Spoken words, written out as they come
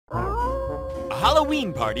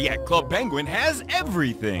Halloween party at Club Penguin has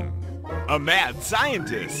everything. A mad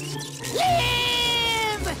scientist.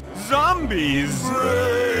 Live! Zombies.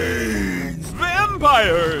 Brains.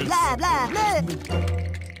 Vampires. Blah, blah, blah.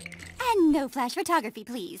 And no flash photography,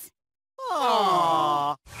 please.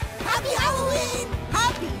 Aww. Happy Halloween!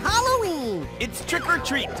 Happy Halloween! It's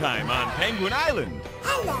trick-or-treat time on Penguin Island.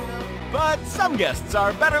 Hello. But some guests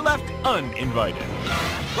are better left uninvited.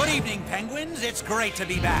 Good evening, penguins. It's great to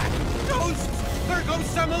be back. Ghosts! There goes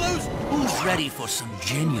some of those. Who's ready for some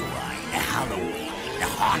genuine Halloween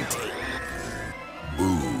haunting?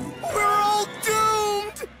 Boo. We're all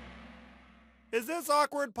doomed! Is this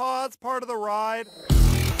awkward pause part of the ride?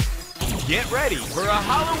 Get ready for a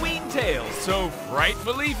Halloween tale so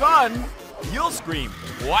frightfully fun, you'll scream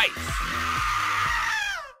twice.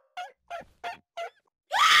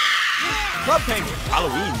 Club Penguin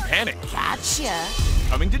Halloween Panic. Gotcha.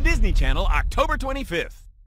 Coming to Disney Channel October 25th.